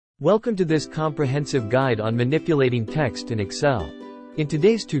Welcome to this comprehensive guide on manipulating text in Excel. In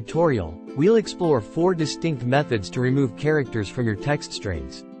today's tutorial, we'll explore 4 distinct methods to remove characters from your text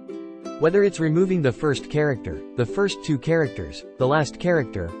strings. Whether it's removing the first character, the first 2 characters, the last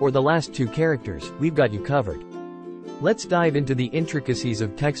character, or the last 2 characters, we've got you covered. Let's dive into the intricacies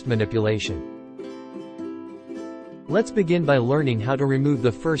of text manipulation. Let's begin by learning how to remove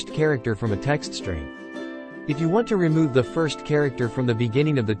the first character from a text string. If you want to remove the first character from the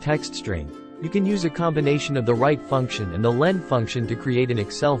beginning of the text string, you can use a combination of the right function and the len function to create an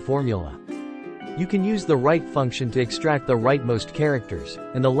Excel formula. You can use the right function to extract the rightmost characters,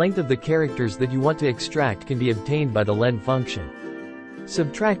 and the length of the characters that you want to extract can be obtained by the len function.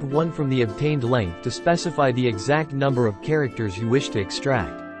 Subtract 1 from the obtained length to specify the exact number of characters you wish to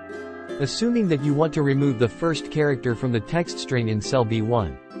extract. Assuming that you want to remove the first character from the text string in cell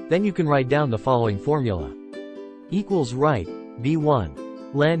B1, then you can write down the following formula. Equals right,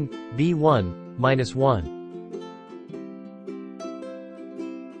 B1, len, B1, minus 1.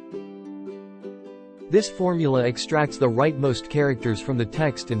 This formula extracts the rightmost characters from the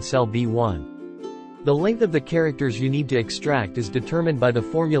text in cell B1. The length of the characters you need to extract is determined by the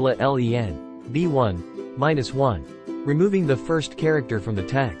formula len, B1, minus 1, removing the first character from the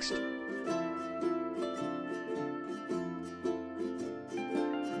text.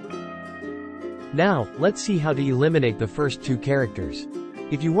 Now, let's see how to eliminate the first 2 characters.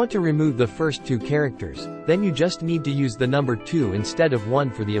 If you want to remove the first 2 characters, then you just need to use the number 2 instead of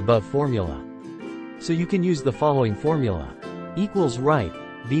 1 for the above formula. So you can use the following formula. Equals right,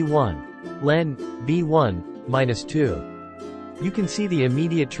 B1, len, B1, minus 2. You can see the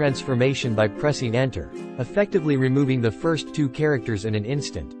immediate transformation by pressing enter, effectively removing the first 2 characters in an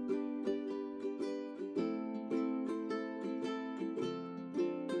instant.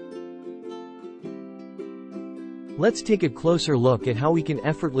 Let's take a closer look at how we can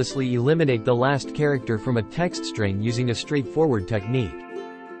effortlessly eliminate the last character from a text string using a straightforward technique.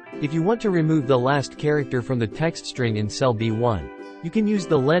 If you want to remove the last character from the text string in cell B1, you can use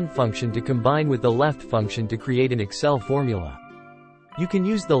the len function to combine with the left function to create an Excel formula. You can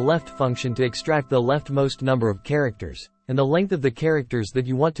use the left function to extract the leftmost number of characters, and the length of the characters that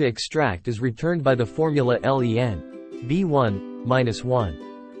you want to extract is returned by the formula len, B1, minus 1.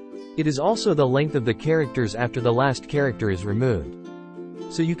 It is also the length of the characters after the last character is removed.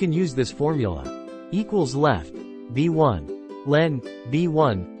 So you can use this formula. Equals left, B1, len,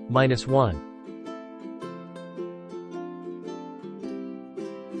 B1, minus 1.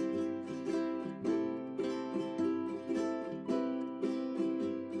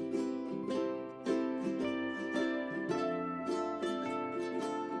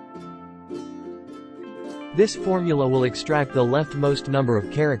 This formula will extract the leftmost number of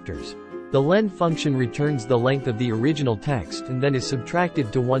characters. The len function returns the length of the original text and then is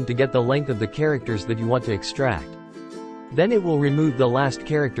subtracted to 1 to get the length of the characters that you want to extract. Then it will remove the last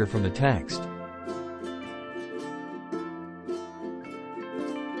character from the text.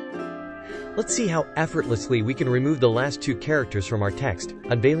 Let's see how effortlessly we can remove the last 2 characters from our text,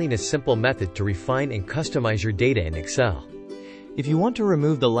 unveiling a simple method to refine and customize your data in Excel. If you want to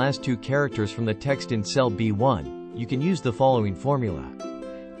remove the last 2 characters from the text in cell B1, you can use the following formula.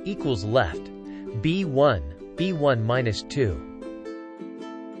 Equals left, B1, B1 minus 2.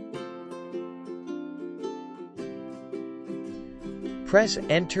 Press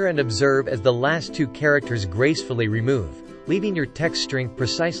enter and observe as the last 2 characters gracefully remove, leaving your text string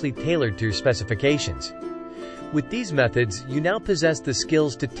precisely tailored to your specifications. With these methods, you now possess the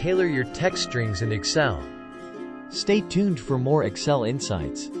skills to tailor your text strings in Excel. Stay tuned for more Excel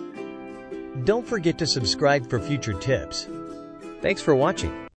insights. Don't forget to subscribe for future tips. Thanks for watching.